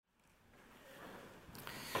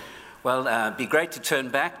Well, it'd be great to turn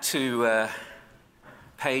back to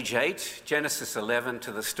page 8, Genesis 11,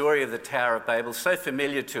 to the story of the Tower of Babel, so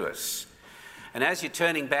familiar to us. And as you're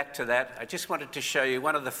turning back to that, I just wanted to show you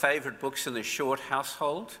one of the favourite books in the Short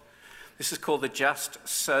household. This is called the Just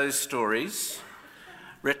So Stories,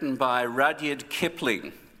 written by Rudyard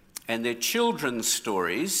Kipling. And they're children's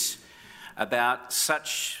stories about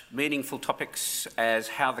such meaningful topics as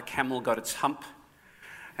how the camel got its hump,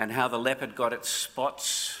 and how the leopard got its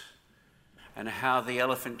spots, and how the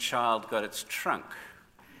elephant child got its trunk.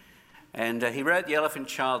 And he wrote the elephant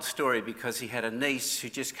child story because he had a niece who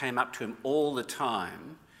just came up to him all the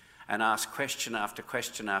time and asked question after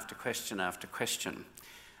question after question after question.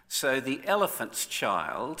 So the elephant's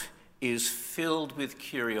child is filled with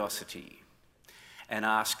curiosity and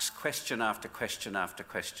asks question after question after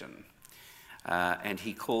question. And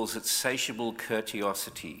he calls it satiable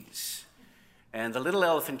curiosities. And the little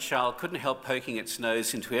elephant child couldn't help poking its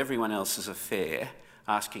nose into everyone else's affair,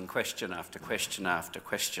 asking question after question after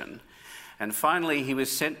question. And finally, he was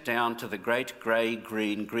sent down to the great grey,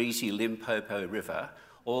 green, greasy Limpopo River,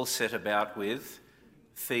 all set about with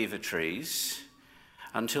fever trees,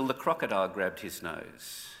 until the crocodile grabbed his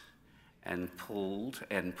nose and pulled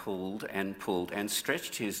and pulled and pulled and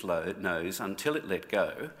stretched his nose until it let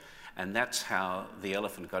go, and that's how the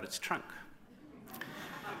elephant got its trunk.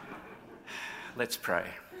 Let's pray.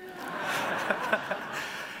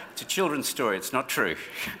 It's a children's story, it's not true.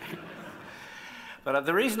 But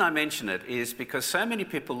the reason I mention it is because so many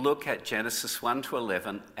people look at Genesis 1 to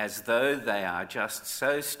 11 as though they are just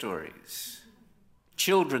so stories,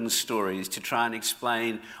 children's stories to try and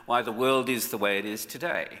explain why the world is the way it is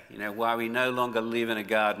today. You know, why we no longer live in a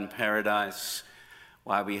garden paradise,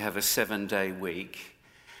 why we have a 7-day week.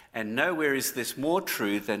 And nowhere is this more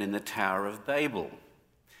true than in the Tower of Babel.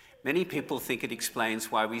 Many people think it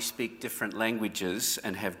explains why we speak different languages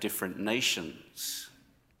and have different nations.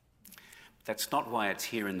 That's not why it's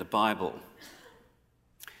here in the Bible.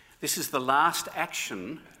 This is the last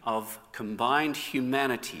action of combined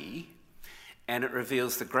humanity, and it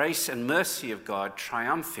reveals the grace and mercy of God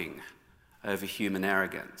triumphing over human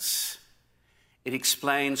arrogance. It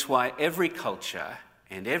explains why every culture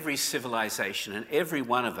and every civilization and every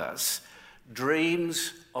one of us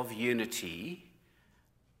dreams of unity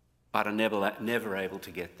but are never able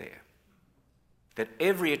to get there. That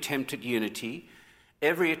every attempt at unity,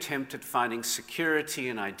 every attempt at finding security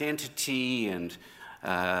and identity and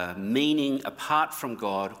meaning apart from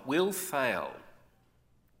God will fail.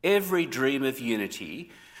 Every dream of unity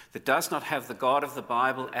that does not have the God of the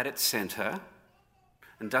Bible at its centre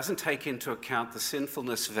and doesn't take into account the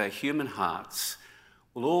sinfulness of our human hearts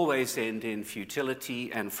will always end in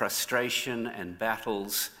futility and frustration and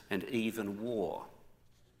battles and even war.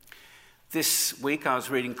 This week I was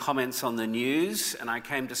reading comments on the news, and I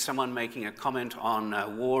came to someone making a comment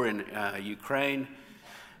on war in Ukraine,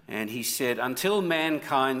 and he said, until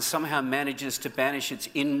mankind somehow manages to banish its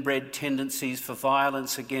inbred tendencies for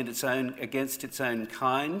violence against its own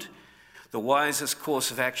kind, the wisest course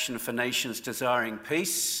of action for nations desiring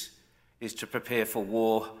peace is to prepare for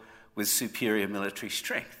war with superior military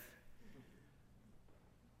strength.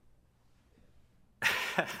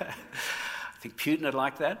 I think Putin would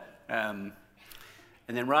like that. And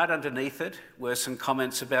then right underneath it were some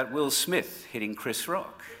comments about Will Smith hitting Chris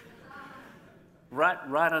Rock.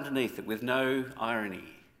 Right underneath it, with no irony.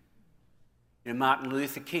 You know, Martin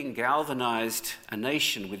Luther King galvanised a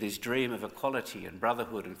nation with his dream of equality and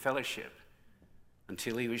brotherhood and fellowship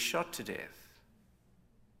until he was shot to death.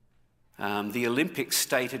 The Olympics'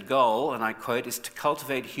 stated goal, and I quote, is to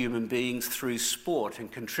cultivate human beings through sport and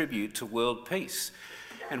contribute to world peace.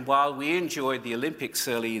 And while we enjoyed the Olympics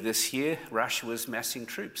earlier this year, Russia was massing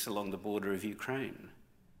troops along the border of Ukraine.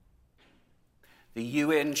 The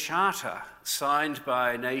UN Charter, signed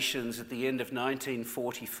by nations at the end of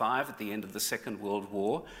 1945, at the end of the Second World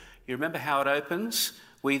War, you remember how it opens?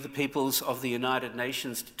 We, the peoples of the United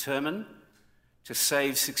Nations, determine to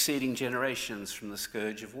save succeeding generations from the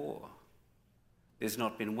scourge of war. There's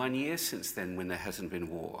not been 1 year since then when there hasn't been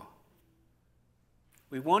war.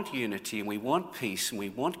 We want unity and we want peace and we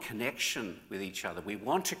want connection with each other. We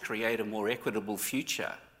want to create a more equitable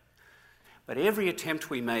future. But every attempt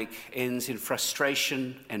we make ends in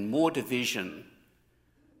frustration and more division,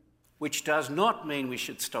 which does not mean we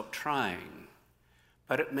should stop trying,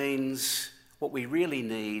 but it means what we really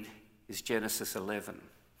need is Genesis 11.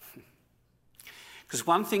 Because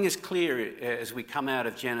one thing is clear as we come out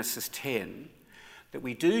of Genesis 10, that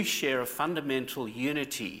we do share a fundamental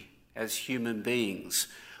unity as human beings.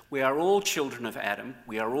 We are all children of Adam.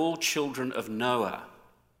 We are all children of Noah.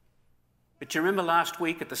 But do you remember last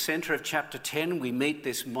week at the centre of chapter 10, we meet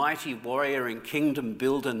this mighty warrior and kingdom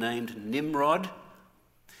builder named Nimrod?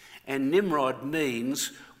 And Nimrod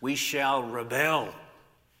means we shall rebel.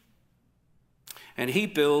 And he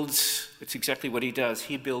builds, it's exactly what he does,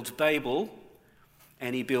 he builds Babel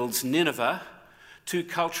and he builds Nineveh, two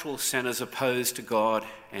cultural centres opposed to God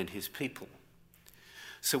and his people.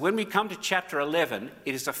 So when we come to chapter 11,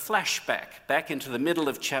 it is a flashback back into the middle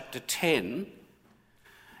of chapter 10,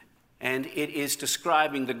 and it is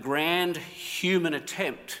describing the grand human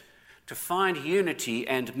attempt to find unity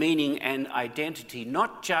and meaning and identity,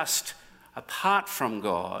 not just apart from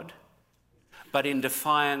God, but in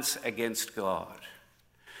defiance against God.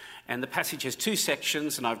 And the passage has two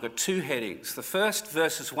sections, and I've got two headings. The first,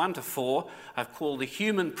 verses 1 to 4, I've called the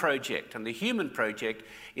human project, and the human project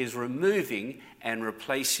is removing and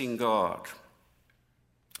replacing God.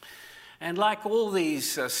 And like all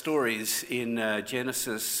these stories in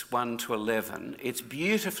Genesis 1 to 11, it's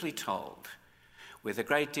beautifully told with a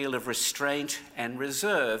great deal of restraint and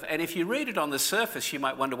reserve. And if you read it on the surface, you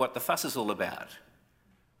might wonder what the fuss is all about.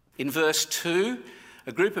 In verse 2,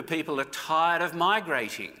 a group of people are tired of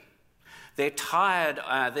migrating. They're tired,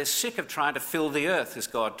 they're sick of trying to fill the earth, as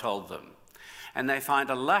God told them. And they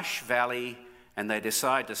find a lush valley and they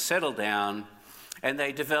decide to settle down, and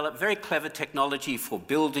they develop very clever technology for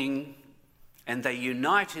building, and they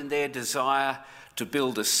unite in their desire to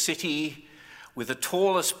build a city with the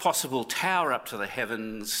tallest possible tower up to the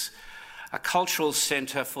heavens, a cultural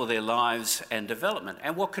centre for their lives and development.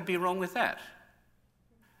 And what could be wrong with that?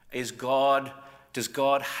 Does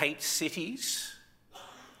God hate cities?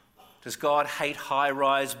 Does God hate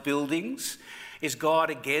high-rise buildings? Is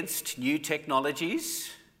God against new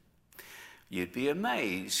technologies? You'd be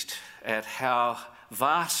amazed at how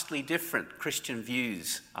vastly different Christian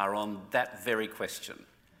views are on that very question.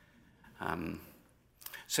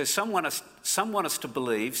 So some want us to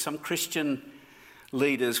believe, some Christian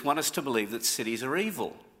leaders want us to believe that cities are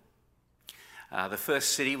evil. The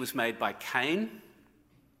first city was made by Cain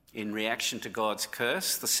in reaction to God's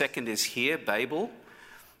curse. The second is here, Babel.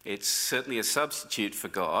 It's certainly a substitute for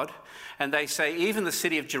God. And they say even the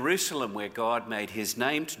city of Jerusalem, where God made his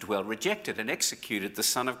name to dwell, rejected and executed the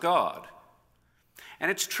Son of God. And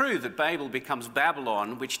it's true that Babel becomes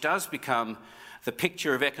Babylon, which does become the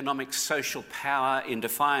picture of economic social power in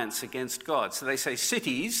defiance against God. So they say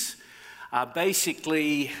cities are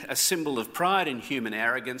basically a symbol of pride and human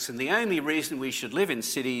arrogance, and the only reason we should live in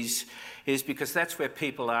cities is because that's where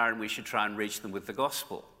people are and we should try and reach them with the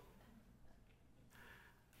gospel.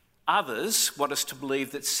 Others want us to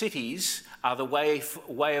believe that cities are the way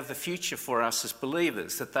of the future for us as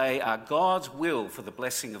believers, that they are God's will for the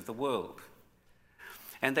blessing of the world.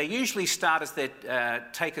 And they usually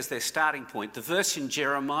take as their starting point the verse in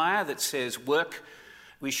Jeremiah that says,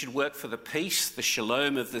 we should work for the peace, the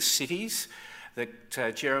shalom of the cities,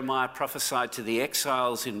 that Jeremiah prophesied to the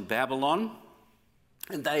exiles in Babylon.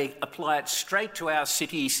 And they apply it straight to our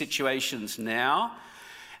city situations now,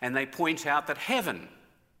 and they point out that heaven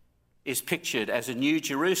is pictured as a new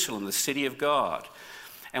Jerusalem, the city of God.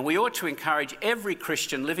 And we ought to encourage every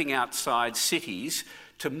Christian living outside cities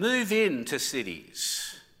to move into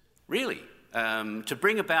cities, really, to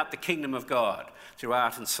bring about the kingdom of God through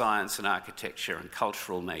art and science and architecture and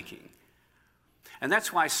cultural making. And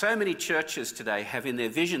that's why so many churches today have in their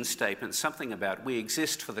vision statement something about we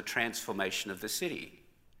exist for the transformation of the city.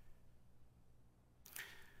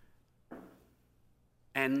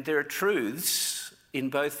 And there are truths in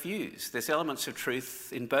both views. There's elements of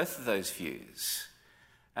truth in both of those views.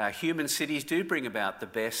 Human cities do bring about the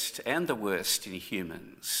best and the worst in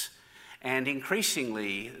humans. And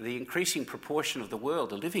increasingly, the increasing proportion of the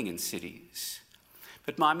world are living in cities.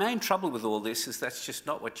 But my main trouble with all this is that's just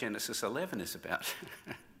not what Genesis 11 is about.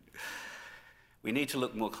 We need to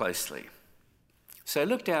look more closely. So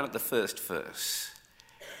look down at the first verse.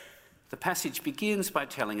 The passage begins by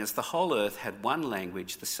telling us the whole earth had one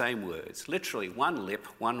language, the same words, literally one lip,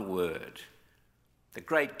 one word. The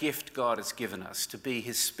great gift God has given us to be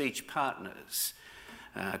his speech partners,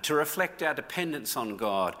 to reflect our dependence on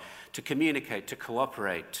God, to communicate, to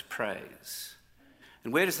cooperate, to praise.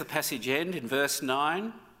 And where does the passage end? In verse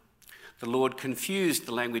 9, the Lord confused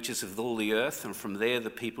the languages of all the earth, and from there the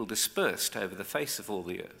people dispersed over the face of all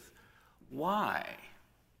the earth. Why?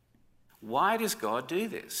 Why does God do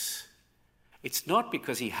this? It's not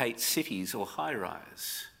because he hates cities or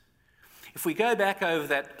high-rise. If we go back over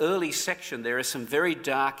that early section, there are some very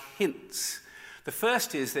dark hints. The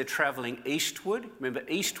first is they're travelling eastward. Remember,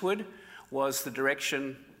 eastward was the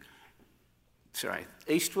direction...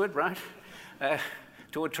 eastward, right?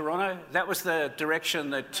 Toward Toronto. That was the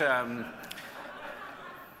direction that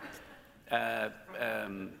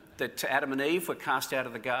that Adam and Eve were cast out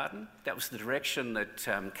of the garden. That was the direction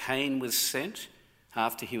that Cain was sent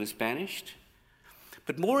after he was banished.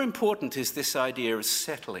 But more important is this idea of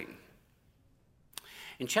settling.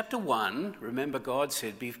 In chapter 1, remember God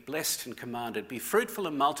said, be blessed and commanded, be fruitful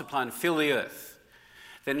and multiply and fill the earth.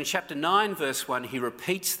 Then in chapter 9, verse 1, he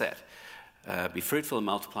repeats that, be fruitful and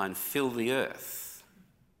multiply and fill the earth.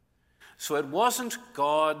 So it wasn't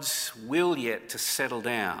God's will yet to settle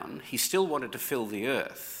down. He still wanted to fill the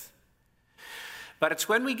earth. But it's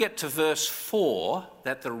when we get to verse 4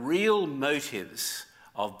 that the real motives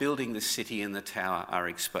of building the city and the tower are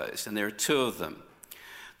exposed. And there are two of them.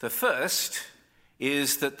 The first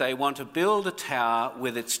is that they want to build a tower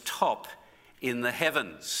with its top in the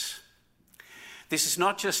heavens. This is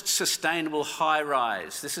not just sustainable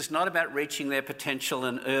high-rise. This is not about reaching their potential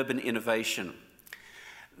and urban innovation.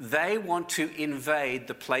 They want to invade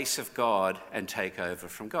the place of God and take over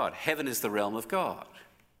from God. Heaven is the realm of God.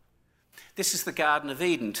 This is the Garden of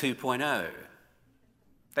Eden 2.0.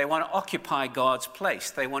 They want to occupy God's place.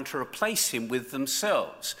 They want to replace him with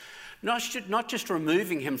themselves. Not just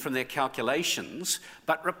removing him from their calculations,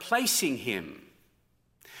 but replacing him.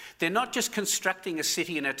 They're not just constructing a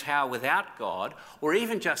city and a tower without God, or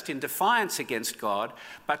even just in defiance against God,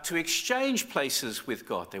 but to exchange places with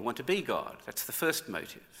God. They want to be God. That's the first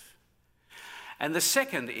motive. And the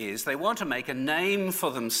second is they want to make a name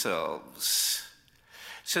for themselves,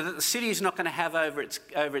 so that the city is not going to have over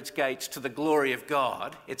its gates to the glory of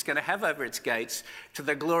God. It's going to have over its gates to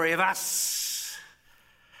the glory of us.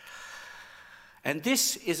 And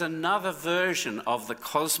this is another version of the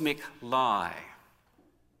cosmic lie,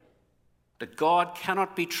 that God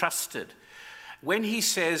cannot be trusted. When he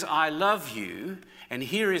says, I love you, and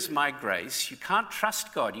here is my grace, you can't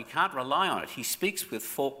trust God. You can't rely on it. He speaks with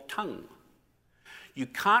forked tongue. You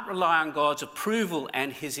can't rely on God's approval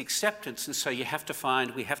and his acceptance, and so we have to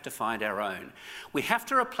find our own. We have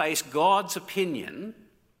to replace God's opinion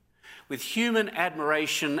with human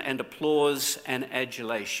admiration and applause and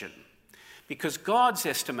adulation, because God's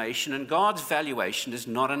estimation and God's valuation is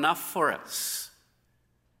not enough for us.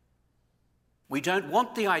 We don't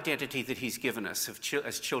want the identity that he's given us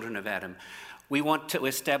as children of Adam. We want to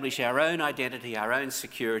establish our own identity, our own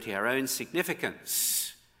security, our own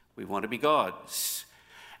significance. We want to be God's.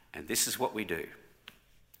 And this is what we do.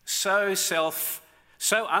 So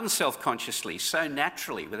unself-consciously, so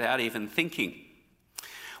naturally, without even thinking.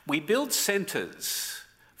 We build centres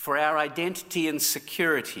for our identity and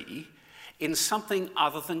security in something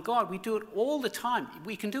other than God. We do it all the time.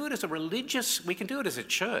 We can do it as we can do it as a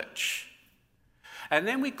church. And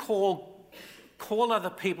then we call other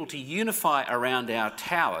people to unify around our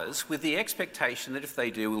towers with the expectation that if they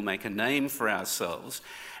do, we'll make a name for ourselves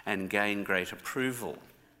and gain great approval.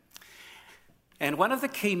 And one of the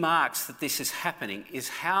key marks that this is happening is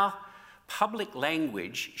how public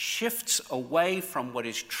language shifts away from what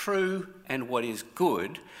is true and what is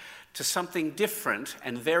good to something different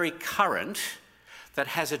and very current that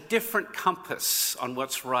has a different compass on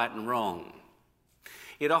what's right and wrong.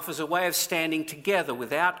 It offers a way of standing together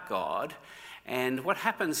without God, and what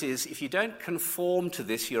happens is if you don't conform to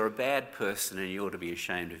this, you're a bad person and you ought to be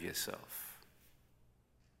ashamed of yourself.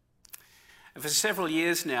 And for several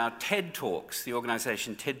years now, TED Talks, the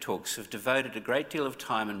organisation TED Talks, have devoted a great deal of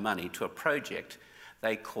time and money to a project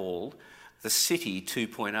they call the City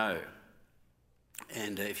 2.0.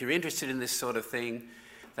 And if you're interested in this sort of thing,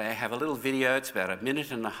 they have a little video. It's about 1.5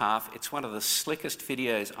 minutes. It's one of the slickest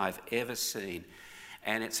videos I've ever seen.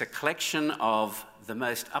 And it's a collection of the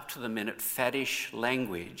most up-to-the-minute faddish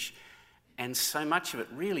language, and so much of it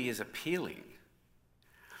really is appealing.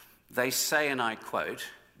 They say, and I quote,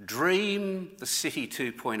 "Dream the City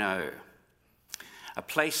 2.0, a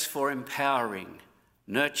place for empowering,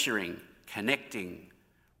 nurturing, connecting,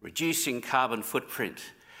 reducing carbon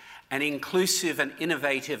footprint, an inclusive and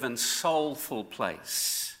innovative and soulful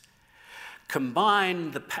place.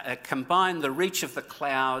 Combine the reach of the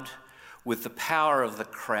cloud with the power of the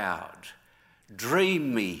crowd.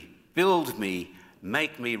 Dream me, build me,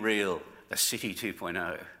 make me real, the City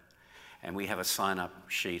 2.0. And we have a sign-up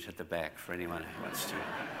sheet at the back for anyone who wants to.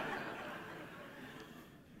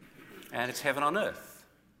 And it's heaven on earth.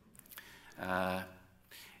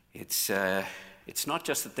 It's not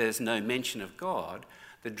just that there's no mention of God.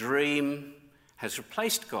 The dream has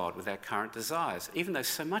replaced God with our current desires, even though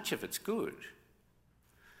so much of it's good.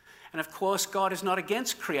 And of course, God is not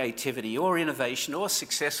against creativity or innovation or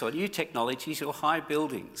success or new technologies or high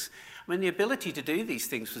buildings. I mean, the ability to do these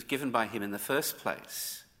things was given by him in the first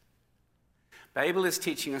place. Babel is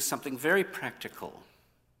teaching us something very practical,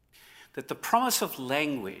 that the promise of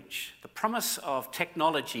language, the promise of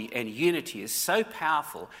technology and unity is so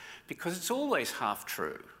powerful because it's always half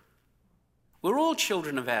true. We're all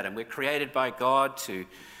children of Adam. We're created by God to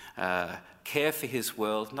care for his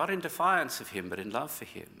world, not in defiance of him, but in love for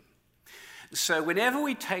him. So whenever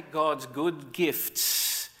we take God's good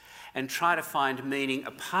gifts and try to find meaning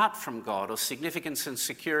apart from God, or significance and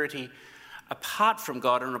security apart from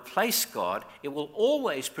God, and replace God, it will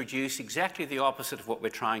always produce exactly the opposite of what we're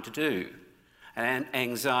trying to do. An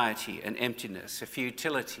anxiety, an emptiness, a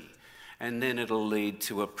futility, and then it'll lead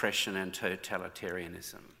to oppression and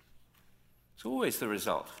totalitarianism. It's always the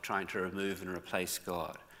result of trying to remove and replace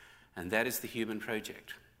God, and that is the human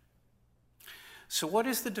project. So what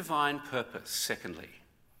is the divine purpose, secondly?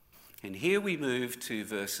 And here we move to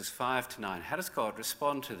verses 5 to 9. How does God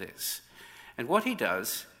respond to this? And what he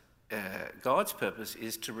does, God's purpose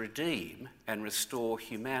is to redeem and restore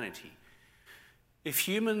humanity. If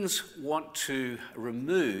humans want to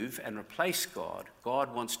remove and replace God,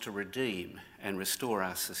 God wants to redeem and restore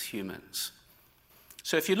us as humans.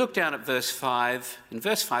 So if you look down at verse 5, in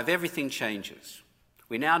verse 5, everything changes.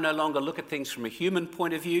 We now no longer look at things from a human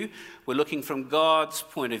point of view, we're looking from God's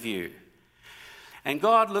point of view. And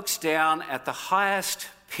God looks down at the highest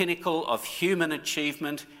pinnacle of human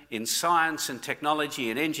achievement in science and technology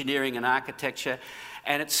and engineering and architecture,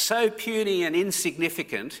 and it's so puny and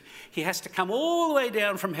insignificant, he has to come all the way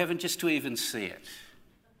down from heaven just to even see it.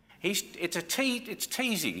 It's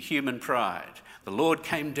teasing human pride. The Lord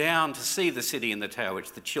came down to see the city and the tower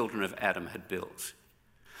which the children of Adam had built.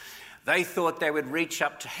 They thought they would reach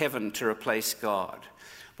up to heaven to replace God.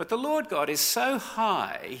 But the Lord God is so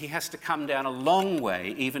high, he has to come down a long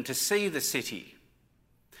way even to see the city.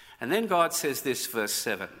 And then God says this, verse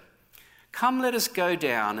 7, "Come, let us go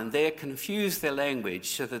down and there confuse their language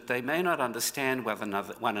so that they may not understand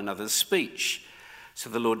one another's speech." So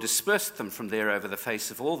the Lord dispersed them from there over the face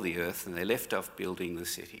of all the earth, and they left off building the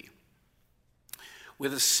city.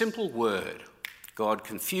 With a simple word, God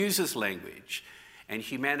confuses language, and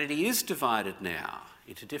humanity is divided now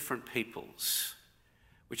into different peoples,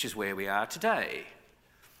 which is where we are today.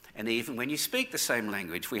 And even when you speak the same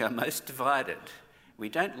language, we are most divided. We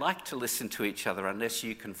don't like to listen to each other unless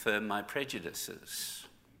you confirm my prejudices.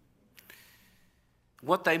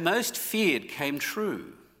 What they most feared came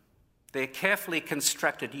true. Their carefully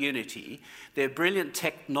constructed unity, their brilliant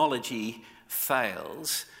technology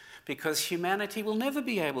fails because humanity will never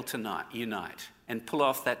be able to unite and pull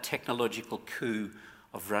off that technological coup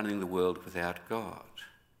of running the world without God.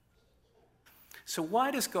 So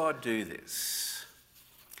why does God do this?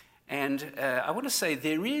 And I want to say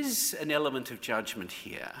there is an element of judgment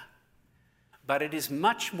here, but it is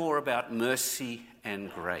much more about mercy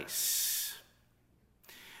and grace.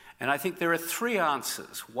 And I think there are three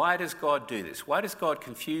answers. Why does God do this? Why does God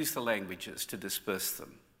confuse the languages to disperse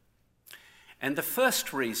them? And the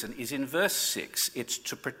first reason is in verse 6. It's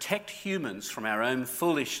to protect humans from our own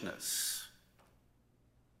foolishness.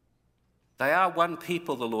 They are one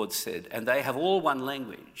people, the Lord said, and they have all one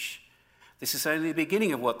language. This is only the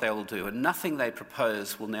beginning of what they will do, and nothing they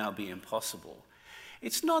propose will now be impossible.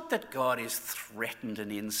 It's not that God is threatened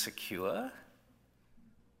and insecure.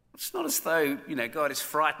 It's not as though, God is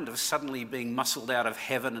frightened of suddenly being muscled out of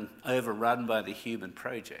heaven and overrun by the human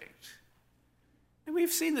project. And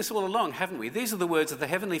we've seen this all along, haven't we? These are the words of the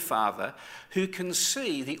Heavenly Father, who can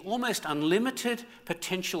see the almost unlimited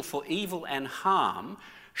potential for evil and harm.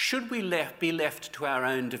 Should we be left to our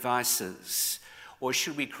own devices, or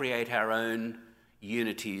should we create our own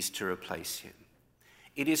unities to replace him?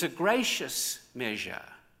 It is a gracious measure,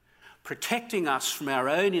 protecting us from our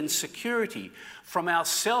own insecurity, from our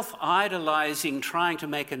self-idolizing, trying to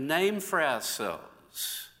make a name for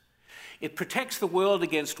ourselves. It protects the world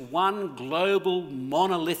against one global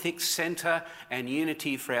monolithic centre and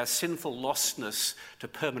unity for our sinful lostness to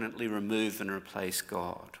permanently remove and replace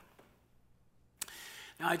God.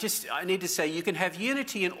 Now, I need to say, you can have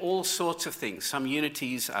unity in all sorts of things. Some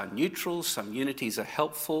unities are neutral, some unities are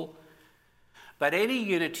helpful. But any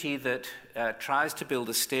unity that tries to build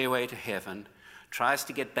a stairway to heaven, tries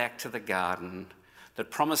to get back to the garden,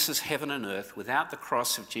 that promises heaven and earth without the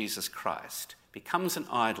cross of Jesus Christ, becomes an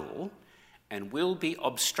idol and will be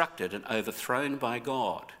obstructed and overthrown by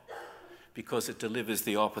God because it delivers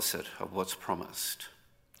the opposite of what's promised.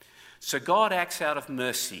 So God acts out of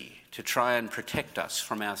mercy to try and protect us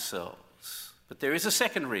from ourselves. But there is a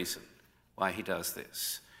second reason why he does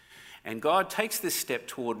this. And God takes this step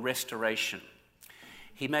toward restoration.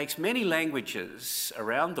 He makes many languages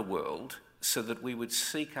around the world so that we would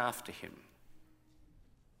seek after him.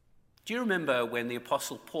 Do you remember when the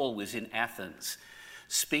Apostle Paul was in Athens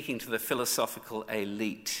speaking to the philosophical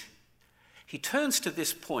elite? he turns to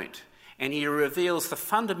this point and he reveals the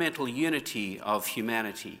fundamental unity of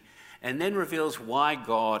humanity and then reveals why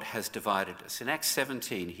God has divided us. In Acts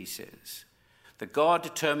 17, he says, that God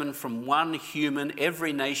determined from one human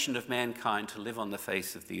every nation of mankind to live on the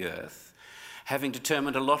face of the earth, having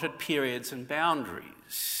determined allotted periods and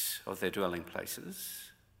boundaries of their dwelling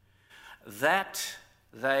places, that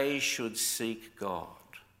they should seek God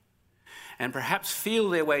and perhaps feel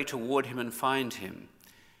their way toward him and find him,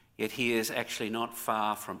 yet he is actually not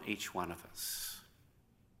far from each one of us.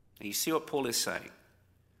 And you see what Paul is saying?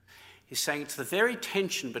 He's saying it's the very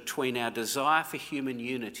tension between our desire for human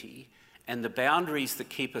unity and the boundaries that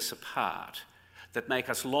keep us apart, that make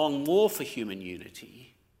us long more for human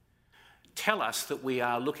unity, tell us that we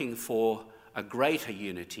are looking for a greater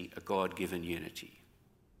unity, a God-given unity.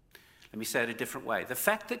 Let me say it a different way. The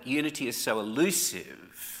fact that unity is so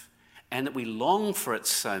elusive and that we long for it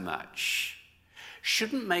so much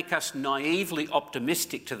shouldn't make us naively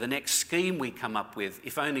optimistic to the next scheme we come up with,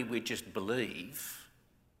 if only we just believe.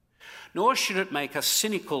 Nor should it make us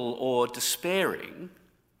cynical or despairing.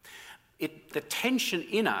 The tension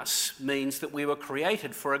in us means that we were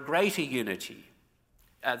created for a greater unity.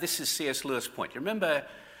 This is C.S. Lewis' point. You remember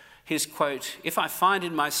his quote, "If I find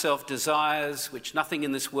in myself desires which nothing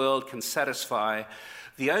in this world can satisfy,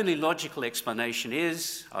 the only logical explanation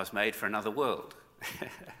is I was made for another world."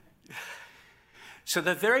 So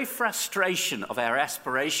the very frustration of our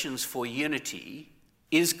aspirations for unity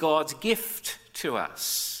is God's gift to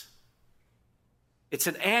us. It's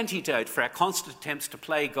an antidote for our constant attempts to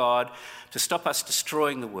play God, to stop us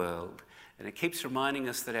destroying the world. And it keeps reminding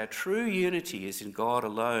us that our true unity is in God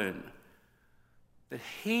alone, that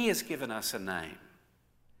he has given us a name,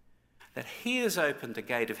 that he has opened the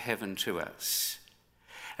gate of heaven to us,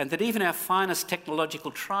 and that even our finest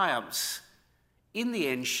technological triumphs in the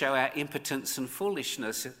end show our impotence and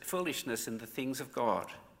foolishness in the things of God.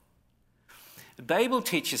 The Bible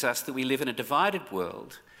teaches us that we live in a divided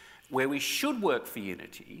world where we should work for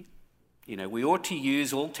unity. You know, we ought to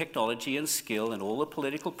use all technology and skill and all the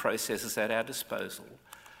political processes at our disposal,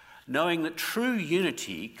 knowing that true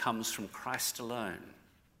unity comes from Christ alone,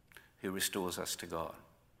 who restores us to God.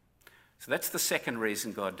 So that's the second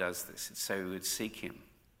reason God does this. It's so we would seek him.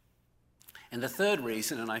 And the third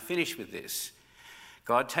reason, and I finish with this,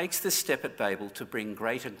 God takes this step at Babel to bring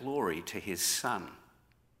greater glory to his Son.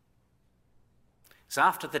 So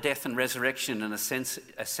after the death and resurrection and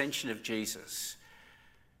ascension of Jesus,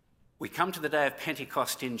 we come to the day of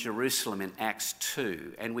Pentecost in Jerusalem in Acts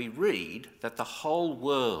 2, and we read that the whole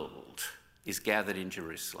world is gathered in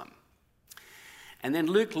Jerusalem. And then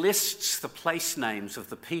Luke lists the place names of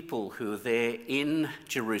the people who are there in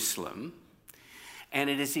Jerusalem, and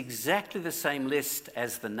it is exactly the same list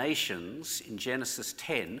as the nations in Genesis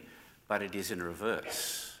 10, but it is in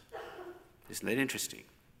reverse. Isn't that interesting?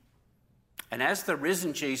 And as the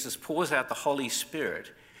risen Jesus pours out the Holy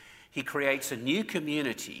Spirit, he creates a new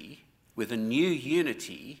community with a new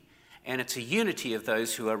unity, and it's a unity of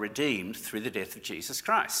those who are redeemed through the death of Jesus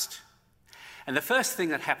Christ. And the first thing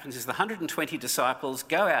that happens is the 120 disciples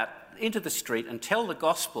go out into the street and tell the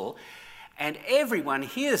gospel, and everyone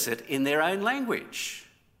hears it in their own language.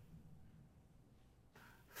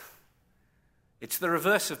 It's the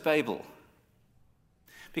reverse of Babel.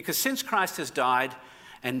 Because since Christ has died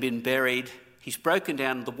and been buried, he's broken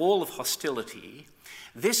down the wall of hostility.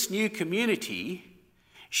 This new community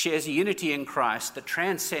shares a unity in Christ that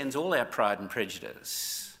transcends all our pride and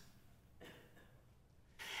prejudice.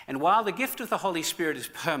 And while the gift of the Holy Spirit is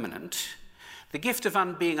permanent, the gift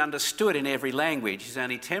of being understood in every language is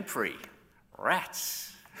only temporary.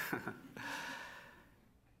 Rats.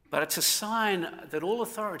 But it's a sign that all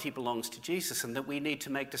authority belongs to Jesus and that we need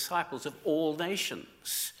to make disciples of all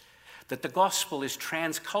nations. That the gospel is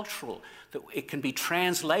transcultural, that it can be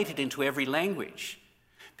translated into every language,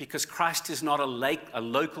 because Christ is not a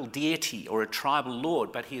local deity or a tribal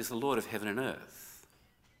lord, but he is the Lord of heaven and earth.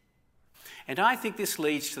 And I think this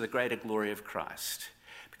leads to the greater glory of Christ,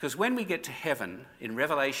 because when we get to heaven, in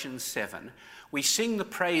Revelation 7, we sing the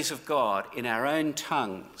praise of God in our own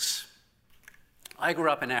tongues. I grew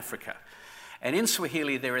up in Africa, and in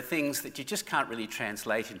Swahili there are things that you just can't really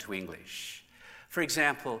translate into English. For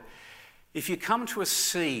example, if you come to a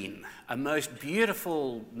scene, a most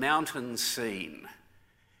beautiful mountain scene,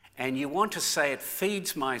 and you want to say it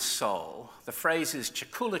feeds my soul, the phrase is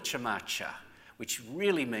chakula chamacha, which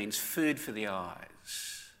really means food for the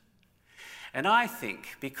eyes. And I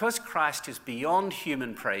think because Christ is beyond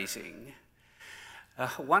human praising,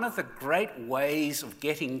 One of the great ways of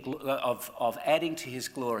adding to his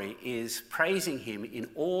glory is praising him in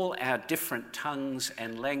all our different tongues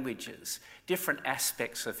and languages, different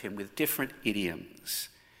aspects of him with different idioms.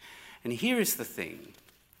 And here is the thing.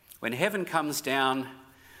 When heaven comes down,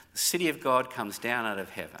 the city of God comes down out of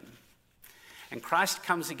heaven, and Christ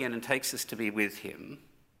comes again and takes us to be with him,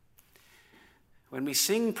 when we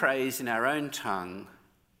sing praise in our own tongue,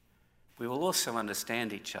 we will also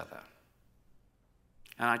understand each other.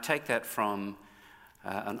 And I take that from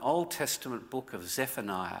an Old Testament book of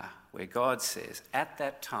Zephaniah, where God says, "At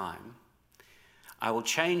that time, I will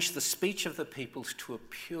change the speech of the peoples to a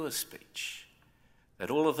pure speech,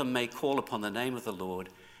 that all of them may call upon the name of the Lord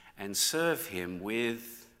and serve him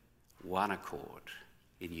with one accord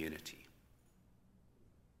in unity."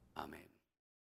 Amen.